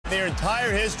their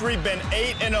entire history been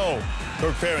 8-0.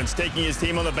 Kirk Ferentz taking his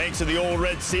team on the banks of the old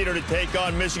Red Cedar to take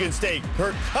on Michigan State.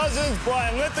 Kirk Cousins,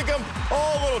 Brian Linthicum,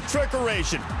 all a little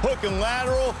trickeration. Hook and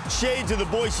lateral, shades of the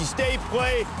Boise State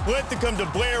play. Linthicum to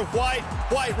Blair White.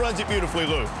 White runs it beautifully,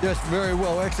 Lou. Just very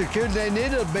well executed. They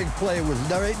needed a big play. It was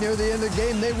right near the end of the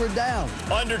game. They were down.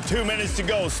 Under 2 minutes to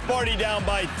go. Sparty down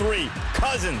by 3.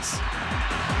 Cousins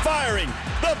firing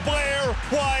the Blair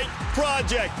White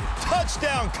Project.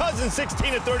 Touchdown, Cousins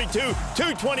 16-32,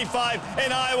 2:25,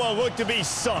 and Iowa looked to be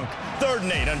sunk. 3rd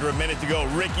and 8, under a minute to go.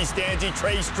 Ricky Stanzi,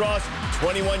 Trey Strauss,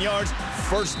 21 yards,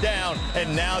 first down,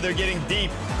 and now they're getting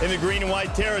deep in the green and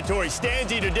white territory.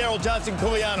 Stanzi to Daryl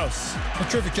Johnson-Koulianos. A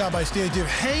terrific job by Stanzi,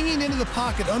 hanging into the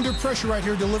pocket under pressure right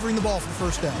here, delivering the ball for the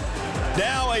first down.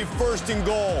 Now a 1st and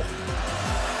goal.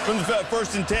 From the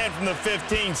 1st and 10 from the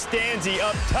 15, Stanzi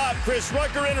up top. Chris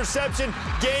Rucker interception,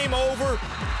 game over.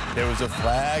 There was a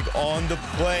flag on the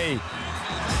play.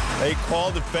 They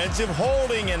called defensive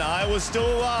holding, and Iowa's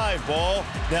still alive. Ball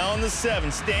down the 7.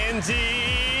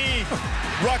 Stanzi.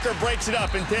 Rucker breaks it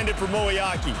up, intended for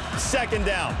Moiaki. 2nd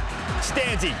down.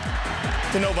 Stanzi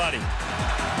to nobody.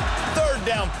 3rd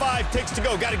down, 5 ticks to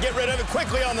go. Got to get rid of it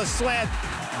quickly on the slant.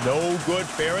 No good,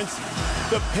 Ferentz.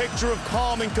 The picture of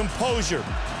calm and composure.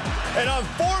 And on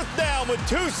 4th down with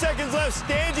 2 seconds left,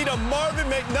 Stanzi to Marvin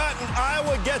McNutt,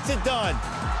 Iowa gets it done.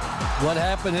 What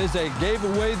happened is they gave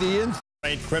away the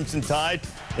inside. Crimson Tide.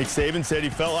 Nick Saban said he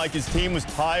felt like his team was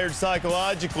tired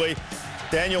psychologically.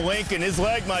 Daniel Lincoln, his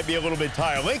leg might be a little bit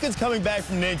tired. Lincoln's coming back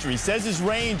from an injury. He says his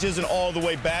range isn't all the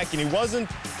way back, and he wasn't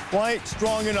quite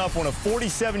strong enough on a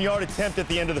 47-yard attempt at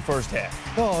the end of the first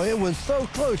half. Oh, it was so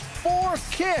close. 4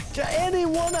 kicks. Any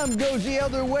one of them goes the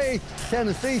other way.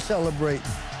 Tennessee celebrating.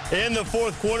 In the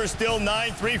 4th quarter, still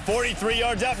 9-3, 43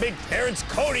 yards out. Big Terrence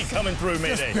Cody coming through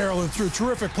Mayday. Just barreling through.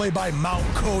 Terrific play by Mount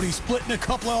Cody, splitting a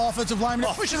couple of offensive linemen,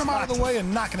 pushing them out of the way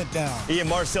and knocking it down. He and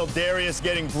Marcel Darius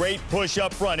getting great push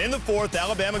up front. In the 4th,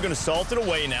 Alabama going to salt it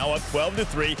away now, up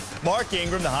 12-3. Mark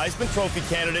Ingram, the Heisman Trophy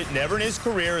candidate, never in his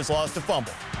career has lost a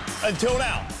fumble. Until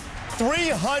now.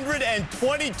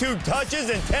 322 touches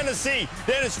in Tennessee.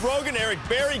 Dennis Rogan, Eric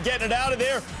Berry getting it out of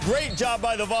there. Great job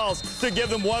by the Vols to give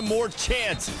them one more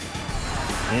chance.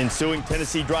 Ensuing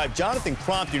Tennessee drive, Jonathan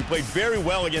Crompton played very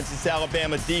well against this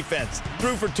Alabama defense.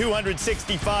 Threw for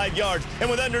 265 yards, and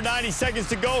with under 90 seconds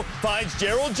to go, finds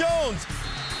Gerald Jones.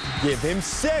 Give him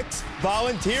 6.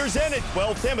 Volunteers in it.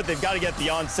 12-10, but they've got to get the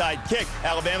onside kick.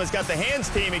 Alabama's got the hands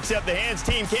team, except the hands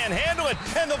team can't handle it,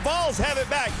 and the Vols have it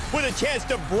back with a chance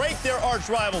to break their arch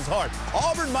rival's heart.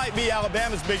 Auburn might be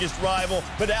Alabama's biggest rival,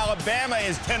 but Alabama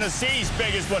is Tennessee's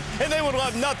biggest one, and they would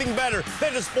love nothing better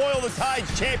than to spoil the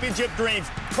Tide's championship dreams.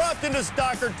 Crompton to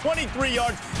Stocker, 23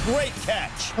 yards. Great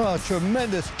catch. Oh,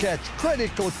 tremendous catch.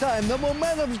 Critical time. The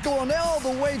momentum's going all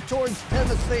the way towards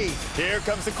Tennessee. Here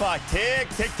comes the clock. Tick,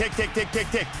 tick, tick, tick, tick, tick,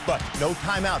 tick. But no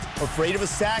timeouts. Afraid of a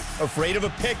sack, afraid of a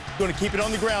pick. Going to keep it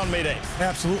on the ground, Mayday.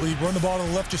 Absolutely. Run the ball to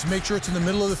the left. Just make sure it's in the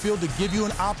middle of the field to give you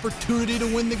an opportunity to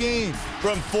win the game.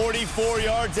 From 44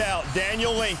 yards out,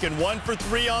 Daniel Lincoln, 1 for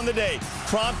 3 on the day.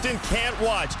 Crompton can't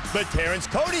watch, but Terrence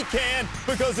Cody can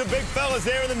because the big fella's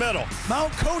there in the middle.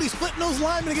 Mount Cody splitting those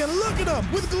linemen again. Look at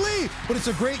him with glee. But it's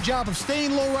a great job of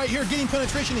staying low right here, getting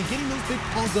penetration and getting those big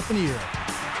balls up in the air.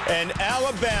 And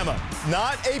Alabama,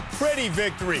 not a pretty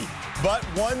victory, but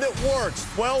one that works.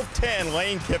 12-10,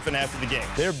 Lane Kiffin after the game.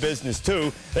 Their business,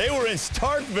 too. They were in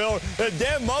Starkville, the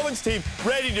Dan Mullins team,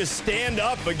 ready to stand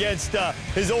up against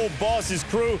his old boss's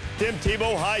crew. Tim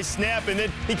Tebow, high snap, and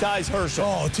then he ties Herschel.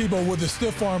 Oh, Tebow with the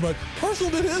stiff arm, but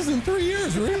Herschel did his in 3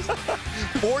 years, Reese.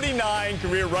 49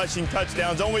 career rushing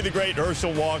touchdowns. Only the great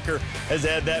Herschel Walker has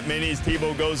had that many as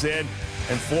Tebow goes in.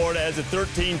 And Florida has a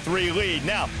 13-3 lead.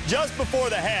 Now, just before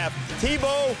the half,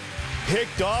 Tebow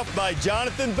picked off by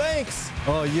Jonathan Banks.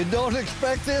 Oh, you don't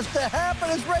expect this to happen.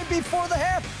 It's right before the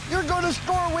half. You're going to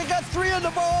score. We got 3 in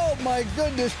the ball. My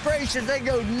goodness gracious, they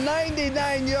go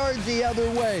 99 yards the other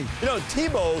way. You know,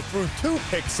 Tebow threw 2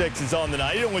 pick sixes on the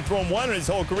night. He'd only thrown 1 in his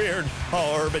whole career.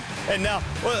 Oh, Urban. And now,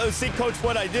 well, see, Coach,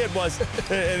 what I did was,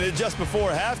 just before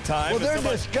halftime. Well, they're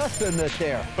discussing it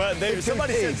there. But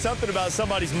somebody said something about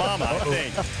somebody's mama, I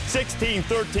think.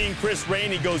 16-13, Chris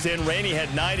Rainey goes in. Rainey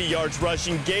had 90 yards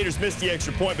rushing. Gators missed the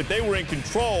extra point, but they were in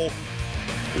control.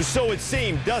 So it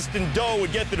seemed Dustin Doe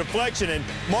would get the deflection, and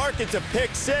Mark, it's a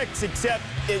pick 6, except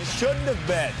it shouldn't have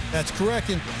been. That's correct.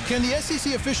 And can the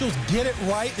SEC officials get it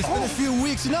right? It's been a few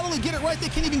weeks. And not only get it right, they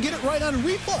can't even get it right on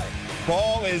replay.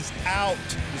 Ball is out.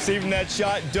 Receiving that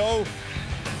shot, Doe.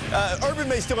 Urban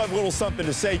may still have a little something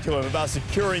to say to him about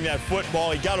securing that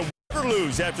football. He got a Never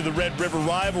lose after the Red River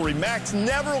rivalry. Max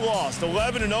never lost.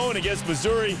 11-0 and against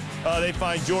Missouri. They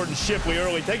find Jordan Shipley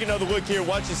early. Take another look here.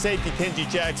 Watch the safety, Kenji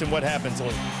Jackson. What happens,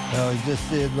 Lee? Oh, you just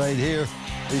see it right here.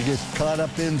 He gets caught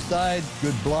up inside.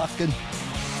 Good blocking.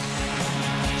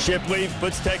 Shipley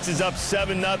puts Texas up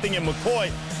 7-0, and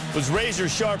McCoy was razor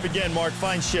sharp again. Mark,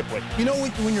 find Shipley. You know,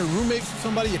 when you're roommates with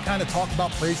somebody, you kind of talk about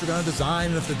plays you're going to design,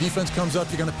 and if the defense comes up,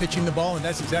 you're going to pitch him the ball, and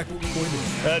that's exactly what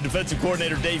McCoy did. Defensive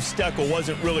coordinator Dave Steckel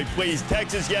wasn't really pleased.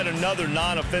 Texas yet another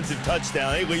non-offensive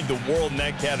touchdown. They lead the world in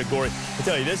that category. I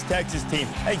tell you, this Texas team,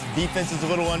 I think defense is a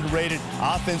little underrated.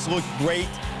 Offense looked great.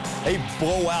 They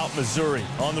blow out Missouri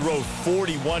on the road,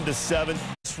 41-7.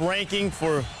 Ranking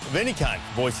for any kind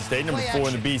for Boise State, number 4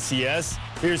 in the BCS.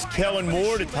 Here's Kellen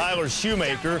Moore to Tyler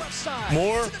Shoemaker.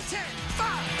 Moore,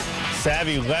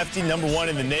 savvy lefty, number 1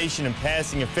 in the nation in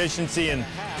passing efficiency, and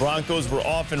Broncos were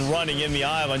off and running in the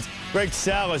islands. Greg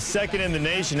Salas, 2nd in the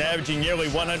nation, averaging nearly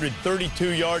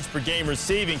 132 yards per game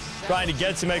receiving, trying to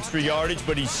get some extra yardage,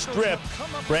 but he's stripped.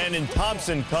 Brandon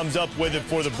Thompson comes up with it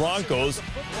for the Broncos.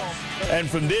 And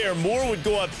from there, Moore would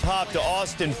go up top to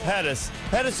Austin Pettis.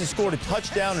 Pettis has scored a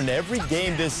touchdown in every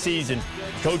game this season.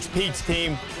 Coach Pete's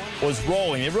team was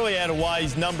rolling. They really had a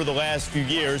wise number the last few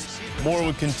years. Moore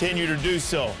would continue to do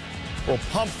so. Well,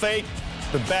 pump fake,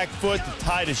 the back foot to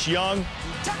Titus Young.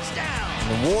 Touchdown!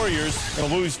 The Warriors going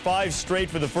to lose 5 straight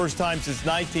for the first time since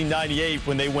 1998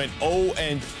 when they went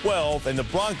 0-12, and the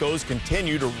Broncos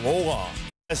continue to roll on.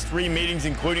 Last 3 meetings,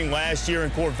 including last year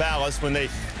in Corvallis when they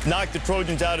knocked the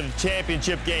Trojans out of the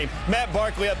championship game. Matt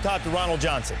Barkley up top to Ronald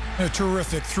Johnson. A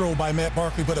terrific throw by Matt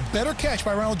Barkley, but a better catch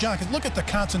by Ronald Johnson. Look at the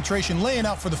concentration, laying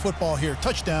out for the football here.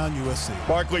 Touchdown, USC.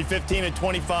 Barkley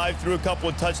 15-25, threw a couple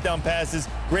of touchdown passes.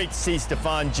 Great to see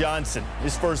Stephon Johnson.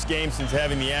 His first game since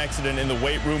having the accident in the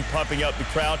weight room, pumping up the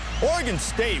crowd. Oregon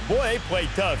State, boy, they played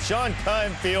tough. Sean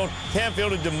Canfield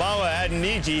and Damala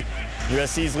Adeniji.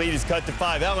 USC's lead is cut to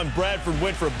 5. Alan Bradford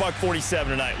went for a $147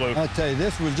 tonight, Luke. I'll tell you,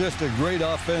 this was just a great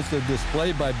offensive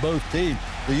display by both teams.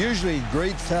 The usually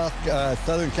great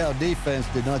Southern Cal defense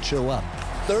did not show up.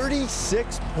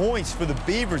 36 points for the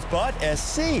Beavers, but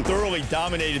SC thoroughly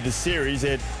dominated the series.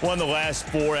 It won the last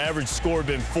 4. Average score had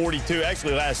been 42.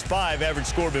 Actually, last 5. Average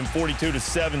score had been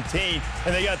 42-17.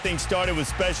 And they got things started with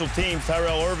special teams.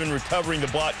 Tyrell Irvin recovering the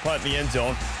block punt in the end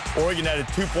zone. Oregon had a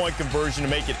 2-point conversion to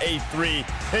make it 8-3.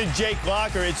 Then Jake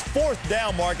Locker, it's 4th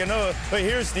down, Mark. I know, but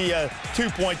here's the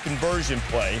 2-point conversion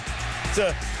play.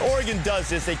 So Oregon does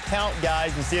this. They count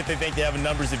guys and see if they think they have a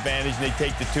numbers advantage, and they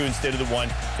take the 2 instead of the 1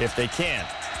 if they can.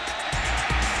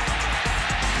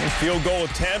 Field goal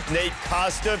attempt. Nate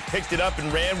Costa picked it up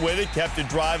and ran with it, kept the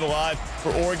drive alive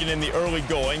for Oregon in the early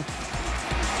going.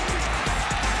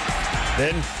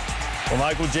 Then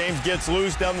Michael James gets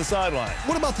loose down the sideline.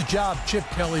 What about the job Chip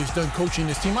Kelly has done coaching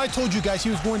this team? I told you guys he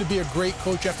was going to be a great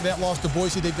coach after that loss to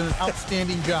Boise. They've done an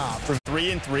outstanding job. For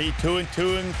 3-3,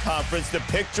 2-2 in conference, the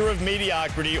picture of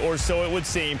mediocrity, or so it would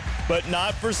seem, but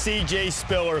not for C.J.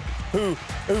 Spiller, who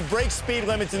breaks speed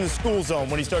limits in the school zone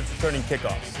when he starts returning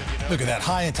kickoffs. Look at that,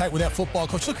 high and tight with that football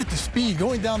coach. Look at the speed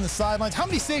going down the sidelines. How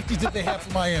many safeties did they have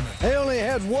for Miami? They only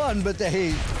had 1, but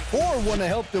 4 wouldn't have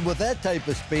helped them with that type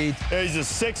of speed. He's a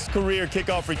 6th career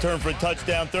kickoff return for a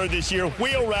touchdown, 3rd this year.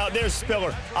 Wheel route, there's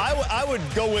Spiller. I would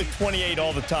go with 28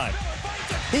 all the time.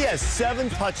 He has 7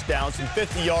 touchdowns from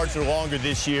 50 yards or longer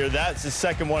this year. That's the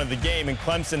 2nd one of the game, and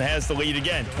Clemson has the lead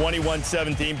again,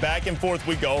 21-17. Back and forth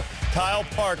we go. Kyle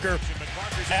Parker,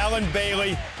 Allen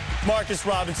Bailey, Marcus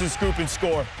Robinson scoop and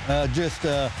score. Just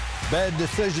a bad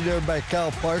decision there by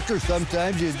Kyle Parker.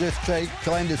 Sometimes you just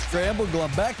trying to scramble,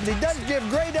 going back, and he does give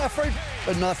great effort,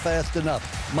 but not fast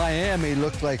enough. Miami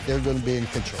looks like they're going to be in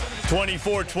control.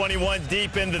 24-21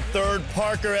 deep in the 3rd.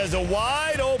 Parker has a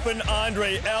wide open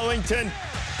Andre Ellington.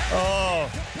 Oh,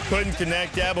 couldn't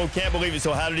connect. Dabo can't believe it.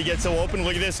 So how did he get so open?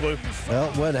 Look at this, Lou.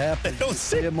 Well, what happened? They don't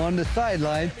see him on the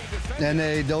sideline, and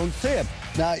they don't see him.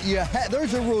 Now,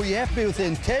 there's a rule. You have to be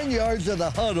within 10 yards of the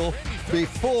huddle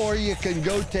before you can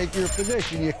go take your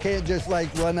position. You can't just,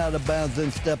 run out of bounds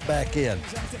and step back in.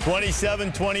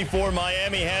 27-24,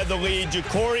 Miami had the lead.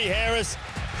 Ja'Cory Harris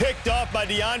picked off by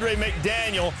DeAndre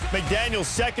McDaniel. McDaniel's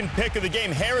 2nd pick of the game.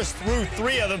 Harris threw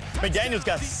 3 of them. McDaniel's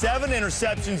got 7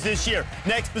 interceptions this year.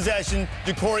 Next possession,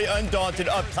 Ja'Cory undaunted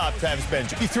up top, Travis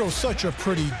Benjamin. He throws such a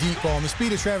pretty deep ball. And the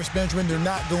speed of Travis Benjamin, they're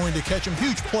not going to catch him.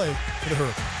 Huge play for the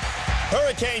Hurricanes.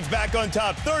 Hurricanes back on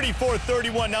top,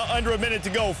 34-31, now under a minute to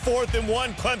go. 4th and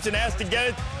 1, Clemson has to get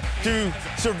it to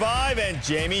survive, and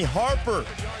Jamie Harper,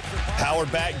 power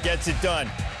back, gets it done.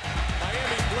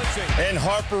 And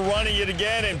Harper running it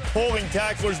again and pulling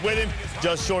tacklers with him,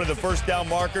 just short of the 1st down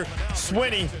marker.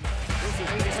 Swinney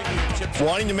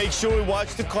Wanting to make sure we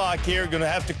watch the clock here. Going to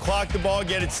have to clock the ball,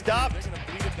 get it stopped.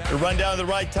 To run down at the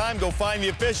right time, go find the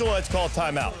official. Let's call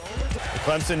timeout.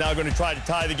 Clemson now going to try to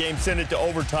tie the game, send it to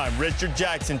overtime. Richard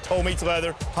Jackson, toe meets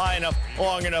leather, high enough,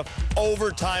 long enough.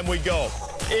 Overtime we go.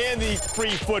 In the free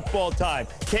football time,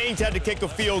 Canes had to kick a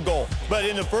field goal, but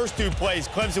in the first 2 plays,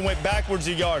 Clemson went backwards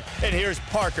a yard, and here's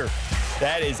Parker.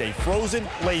 That is a frozen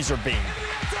laser beam.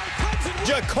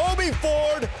 Jacoby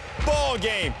Ford, ball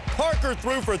game. Parker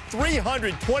threw for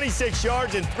 326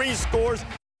 yards and 3 scores.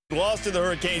 Lost to the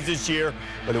Hurricanes this year,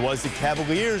 but it was the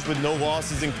Cavaliers with no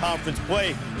losses in conference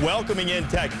play welcoming in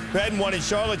Tech, who hadn't won in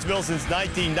Charlottesville since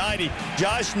 1990.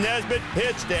 Josh Nesbitt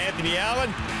pitched to Anthony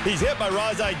Allen. He's hit by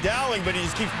Razai Dowling, but he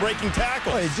just keeps breaking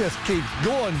tackles. Well, he just keeps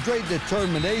going. Great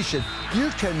determination.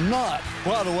 You cannot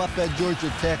throttle up that Georgia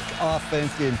Tech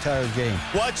offense the entire game.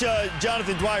 Watch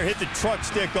Jonathan Dwyer hit the truck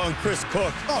stick on Chris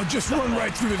Cook. Oh, just run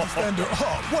right through the defender.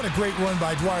 Oh, what a great run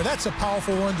by Dwyer. That's a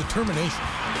powerful run, determination.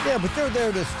 Yeah, but they're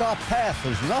there to stop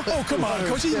passes. Oh, come on,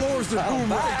 Coach. He lowers the boom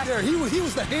right there. He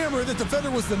was the hammer. The defender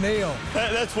was the nail.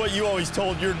 That's what you always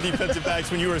told your defensive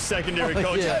backs when you were a secondary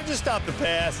coach. Yeah. Just stop the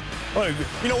pass.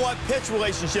 You know what? Pitch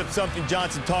relationship, something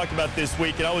Johnson talked about this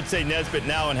week, and I would say Nesbitt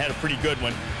and Allen had a pretty good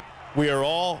one. We are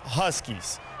all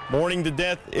Huskies. Mourning the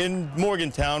death in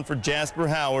Morgantown for Jasper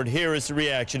Howard. Here is the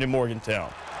reaction in Morgantown.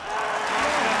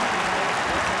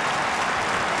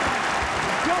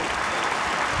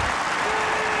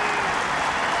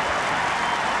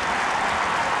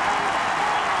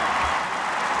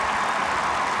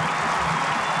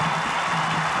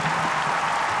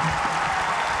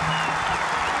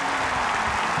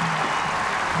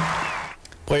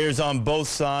 Players on both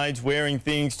sides wearing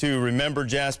things to remember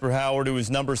Jasper Howard, who was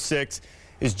number 6.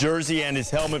 His jersey and his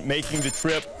helmet making the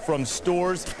trip from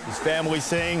Stores. His family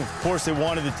saying, of course, they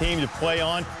wanted the team to play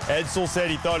on. Edsel said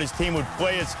he thought his team would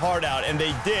play its heart out, and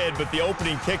they did, but the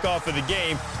opening kickoff of the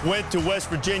game went to West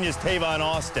Virginia's Tavon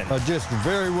Austin. Just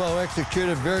very well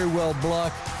executed, very well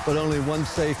blocked, but only 1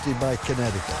 safety by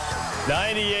Connecticut.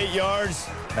 98 yards.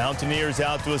 Mountaineers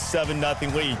out to a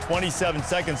 7-0 lead. 27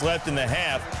 seconds left in the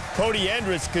half. Cody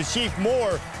Endress, Kashif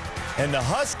Moore, and the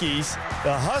Huskies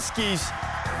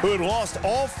who had lost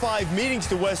all 5 meetings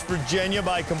to West Virginia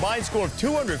by a combined score of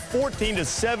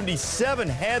 214-77,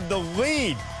 had the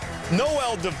lead.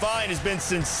 Noel Devine has been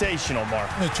sensational,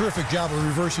 Mark. And a terrific job of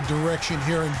reversing direction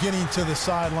here and getting to the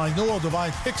sideline. Noel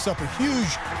Devine picks up a huge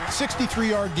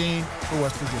 63-yard gain for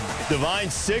West Virginia. Devine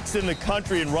 6th in the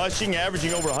country in rushing,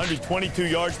 averaging over 122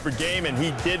 yards per game, and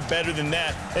he did better than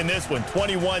that in this one.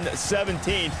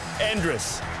 21-17.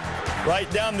 Endress right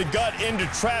down the gut into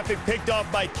traffic, picked off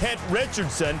by Kent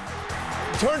Richardson.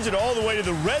 Turns it all the way to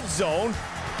the red zone,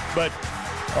 but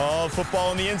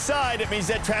football on the inside. It means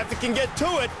that traffic can get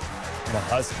to it. The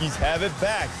Huskies have it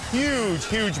back. Huge,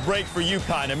 huge break for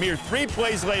UConn. A mere 3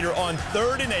 plays later on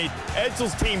 3rd and 8.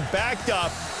 Edsel's team backed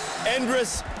up.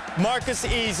 Endress, Marcus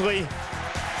Easley,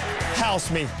 house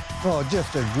me. Oh,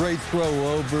 just a great throw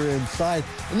over inside.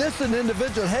 And this is an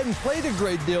individual that hadn't played a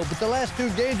great deal, but the last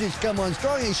 2 games he's come on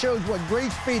strong. He shows what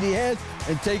great speed he has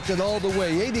and takes it all the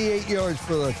way. 88 yards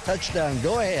for the touchdown.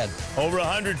 Go ahead. Over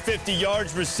 150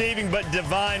 yards receiving, but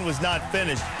Devine was not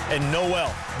finished. And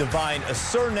Noel Devine, a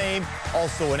surname,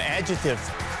 also an adjective.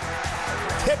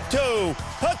 Tiptoe,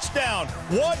 touchdown,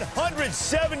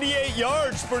 178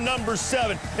 yards for number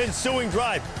 7. Ensuing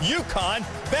drive, UConn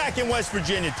back in West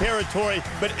Virginia territory,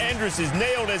 but Endress is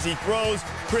nailed as he throws.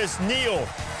 Chris Neal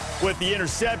with the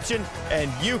interception,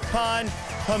 and UConn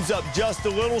comes up just a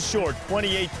little short,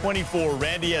 28-24.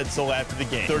 Randy Edsel after the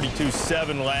game.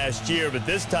 32-7 last year, but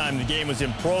this time the game was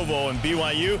in Provo, and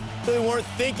BYU, so they weren't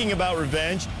thinking about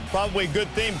revenge. Probably a good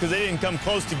thing because they didn't come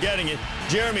close to getting it.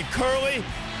 Jeremy Curley,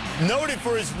 noted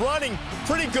for his running,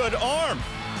 pretty good arm.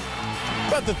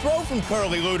 But the throw from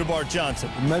Curley, Ludemar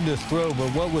Johnson. Tremendous throw, but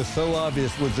what was so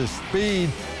obvious was the speed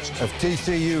of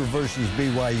TCU versus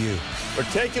BYU.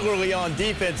 Particularly on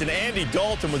defense, and Andy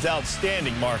Dalton was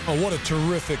outstanding, Mark. Oh, what a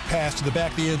terrific pass to the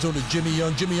back of the end zone to Jimmy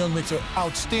Young. Jimmy Young makes an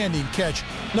outstanding catch.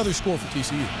 Another score for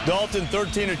TCU. Dalton,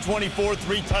 13 of 24,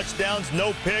 3 touchdowns,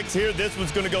 no picks here. This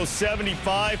one's going to go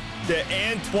 75 to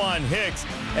Antoine Hicks.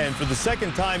 And for the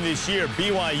second time this year,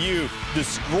 BYU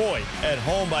destroyed at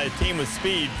home by a team with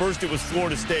speed. First, it was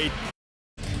Florida State.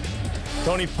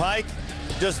 Tony Pike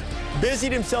just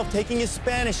busied himself taking his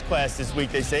Spanish class this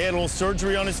week. They say he had a little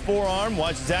surgery on his forearm.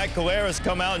 Watch Zach Collaros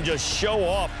come out and just show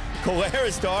off.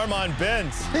 Collaros to Armand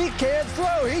Benz. He can't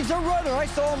throw. He's a runner. I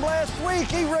saw him last week.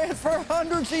 He ran for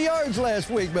hundreds of yards last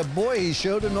week, but boy, he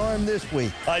showed an arm this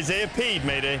week. Isaiah Peed,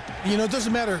 Mayday. You know, it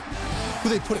doesn't matter who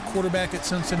they put at quarterback at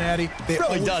Cincinnati. They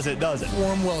really doesn't.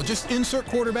 Perform well. Just insert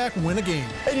quarterback, win a game.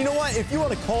 And you know what? If you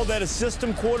want to call that a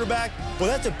system quarterback, well,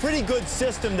 that's a pretty good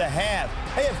system to have.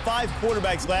 They had 5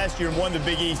 quarterbacks last year and won the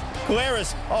Big East.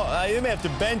 Glarus, they may have to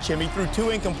bench him. He threw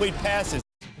 2 incomplete passes.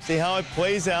 See how it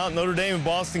plays out. Notre Dame and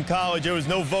Boston College. There was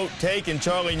no vote taken.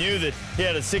 Charlie knew that he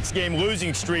had a 6-game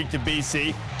losing streak to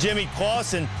BC. Jimmy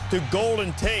Clausen to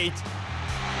Golden Tate.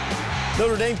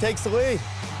 Notre Dame takes the lead.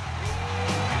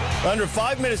 Under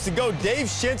 5 minutes to go, Dave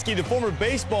Shinsky, the former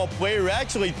baseball player, who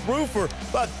actually threw for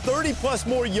about 30-plus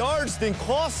more yards than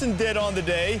Clausen did on the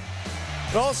day.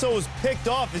 It also was picked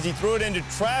off as he threw it into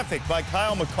traffic by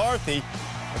Kyle McCarthy.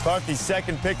 McCarthy's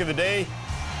second pick of the day.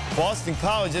 Boston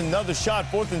College, another shot,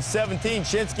 4th and 17.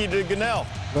 Shinsky to Gunnell.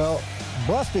 Well,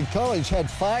 Boston College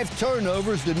had 5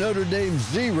 turnovers to Notre Dame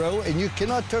 0, and you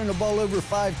cannot turn the ball over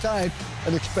 5 times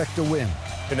and expect to win.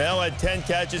 Gunnell had 10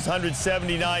 catches,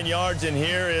 179 yards, and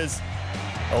here is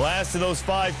the last of those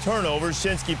 5 turnovers.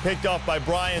 Shinsky picked off by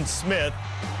Brian Smith,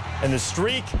 and the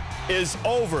streak is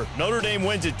over. Notre Dame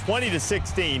wins it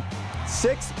 20-16.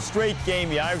 6th straight game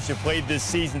the Irish have played this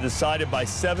season decided by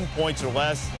 7 points or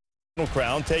less.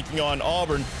 Crown taking on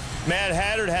Auburn. Matt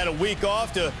Haddard had a week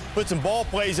off to put some ball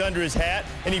plays under his hat,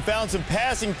 and he found some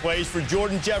passing plays for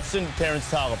Jordan Jefferson and Terrence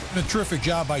Tolliver. A terrific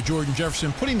job by Jordan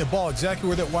Jefferson, putting the ball exactly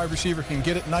where that wide receiver can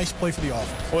get it. Nice play for the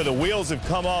offense. Boy, the wheels have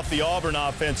come off the Auburn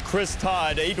offense. Chris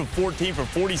Todd, 8 of 14 for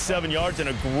 47 yards and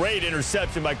a great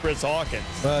interception by Chris Hawkins.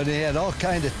 But he had all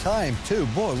kind of time, too.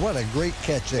 Boy, what a great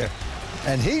catch there.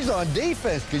 And he's on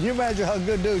defense. Can you imagine how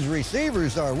good those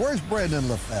receivers are? Where's Brendan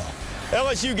LaFell?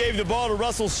 LSU gave the ball to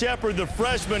Russell Shepard, the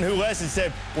freshman, who Lesson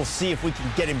said, we'll see if we can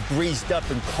get him greased up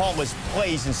and call his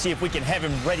plays and see if we can have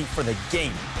him ready for the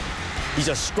game. He's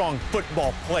a strong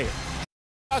football player.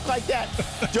 Talk like that.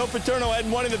 Joe Paterno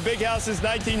hadn't won in the Big House since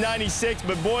 1996,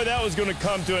 but boy, that was going to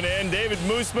come to an end. David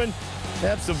Moosman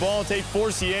taps the ball, Tate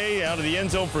Forcier out of the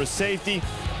end zone for a safety.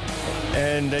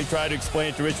 And they tried to explain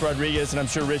it to Rich Rodriguez, and I'm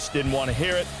sure Rich didn't want to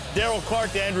hear it. Darrell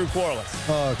Clark to Andrew Corliss.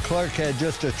 Clark had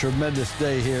just a tremendous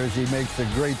day here as he makes a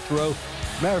great throw.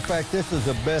 Matter of fact, this is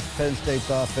the best Penn State's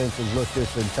offense has looked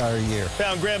this entire year.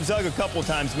 Found Graham Zug a couple of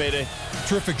times, Mayday.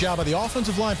 Terrific job by the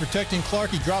offensive line protecting Clark.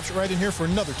 He drops it right in here for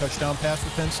another touchdown pass for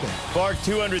Penn State. Clark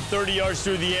 230 yards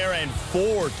through the air and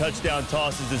 4 touchdown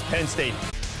tosses as Penn State.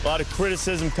 A lot of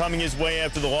criticism coming his way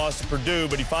after the loss to Purdue,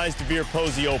 but he finds DeVere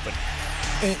Posey open.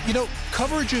 And, you know,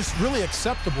 coverage is really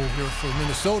acceptable here for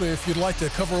Minnesota if you'd like to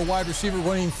cover a wide receiver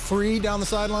running free down the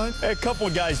sideline. A couple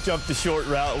of guys jumped the short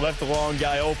route, left the long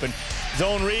guy open.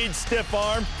 Zone read, stiff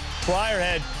arm. Pryor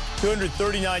had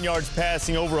 239 yards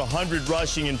passing, over 100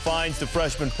 rushing, and finds the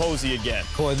freshman Posey again.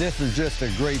 Boy, this is just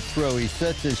a great throw. He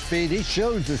sets his feet. He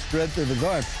shows the strength of his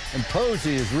arm. And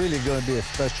Posey is really going to be a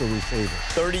special receiver.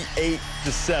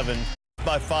 38-7.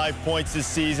 By 5 points this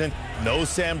season. No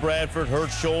Sam Bradford,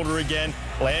 hurt shoulder again.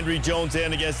 Landry Jones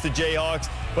in against the Jayhawks.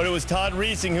 But it was Todd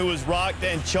Reesing who was rocked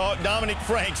and chalked. Dominic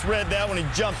Franks read that one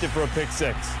and jumped it for a pick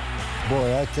 6.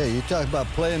 Boy, I tell you talk about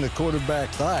playing the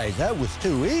quarterback's eyes. That was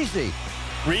too easy.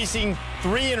 Reesing,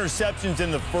 3 interceptions in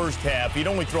the first half. He'd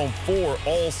only thrown 4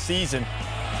 all season.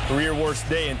 Career worst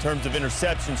day in terms of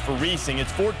interceptions for Reesing.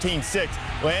 It's 14-6.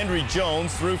 Landry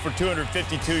Jones threw for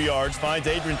 252 yards, finds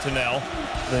Adrian Tennell,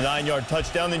 the 9-yard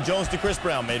touchdown. Then Jones to Chris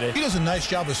Brown, Mayday. He does a nice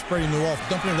job of spreading it off,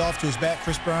 dumping it off to his back.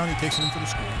 Chris Brown, he takes it in for the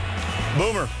score.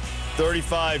 Boomer,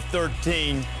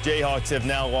 35-13. Jayhawks have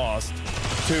now lost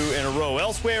 2 in a row.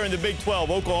 Elsewhere in the Big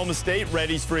 12, Oklahoma State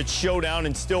readies for its showdown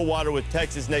in Stillwater with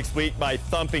Texas next week by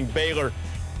thumping Baylor.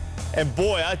 And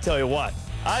boy, I tell you what,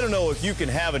 I don't know if you can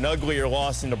have an uglier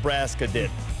loss than Nebraska did.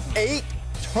 8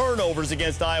 turnovers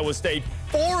against Iowa State.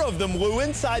 4 of them, Lou,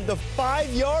 inside the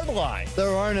 5-yard line.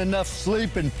 There aren't enough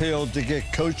sleeping pills to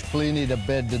get Coach Pelini to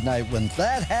bed tonight. When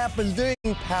that happens,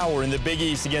 power in the Big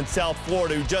East against South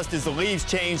Florida, who just as the leaves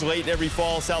change late every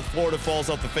fall, South Florida falls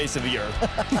off the face of the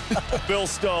earth. Bill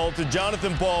Stull to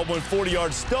Jonathan Baldwin, 40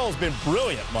 yards. Stull's been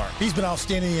brilliant, Mark. He's been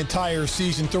outstanding the entire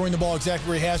season, throwing the ball exactly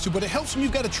where he has to, but it helps when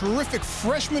you've got a terrific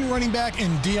freshman running back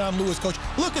in Dion Lewis, Coach.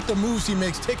 Look at the moves he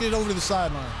makes, taking it over to the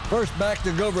sideline. First back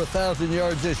to go over 1,000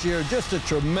 yards this year. Just a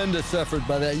tremendous effort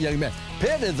by that young man.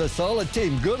 Pitt is a solid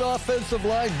team. Good offensive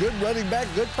line, good running back,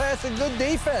 good passing, good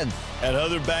defense. And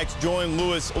other backs join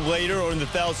Lewis later on the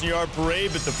 1,000-yard parade,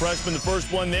 but the freshman, the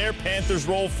first one there, Panthers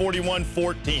roll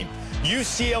 41-14.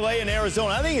 UCLA and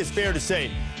Arizona, I think it's fair to say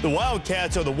the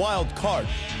Wildcats are the wild card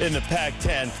in the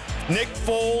Pac-10. Nick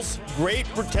Foles, great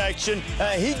protection.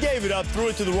 He gave it up, threw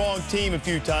it to the wrong team a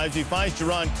few times. He finds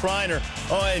Jerron Kreiner.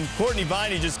 And Courtney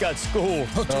Viney just got schooled.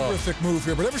 A terrific move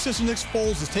here. But ever since Nick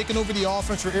Foles has taken over the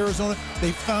offense for Arizona,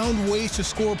 they found ways to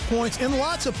score points, and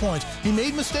lots of points. He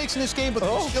made mistakes in this game, but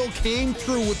they still came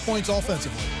through with points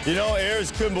offensively. You know,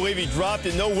 Ayers couldn't believe he dropped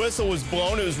it. No whistle was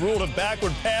blown. It was ruled a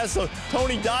backward pass, so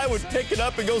Tony Dye would pick it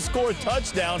up and go score a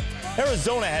touchdown.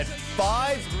 Arizona had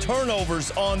 5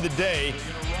 turnovers on the day.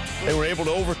 They were able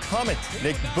to overcome it.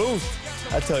 Nick Booth,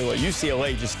 I tell you what,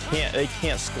 UCLA just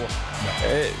can't score.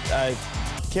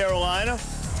 Carolina,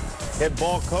 head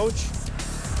ball coach.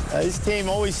 This team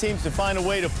always seems to find a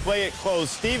way to play it close.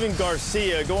 Steven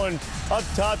Garcia going up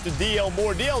top to D.L.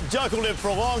 Moore. D.L. juggled it for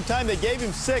a long time. They gave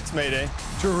him 6, Mayday.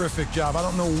 Terrific job. I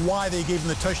don't know why they gave him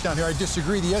the touchdown here. I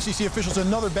disagree. The SEC officials,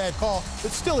 another bad call,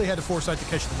 but still he had the foresight to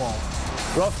catch the ball.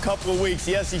 Rough couple of weeks.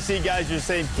 The SEC guys are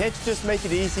saying, can't you just make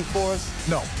it easy for us?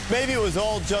 No. Maybe it was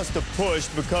all just a push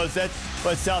because that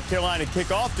let South Carolina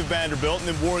kick off to Vanderbilt, and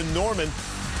then Warren Norman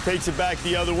takes it back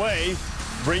the other way,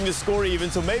 bring the score even.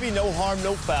 So maybe no harm,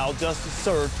 no foul, just to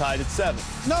serve, tied at 7.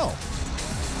 No.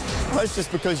 Well, that's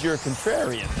just because you're a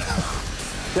contrarian.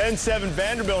 10-7,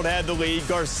 Vanderbilt had the lead.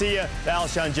 Garcia to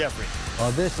Alshon Jeffrey.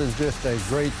 Oh, this is just a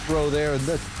great throw there, and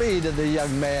the speed of the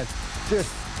young man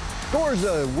just scores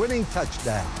a winning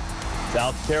touchdown.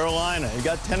 South Carolina. You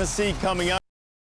got Tennessee coming up.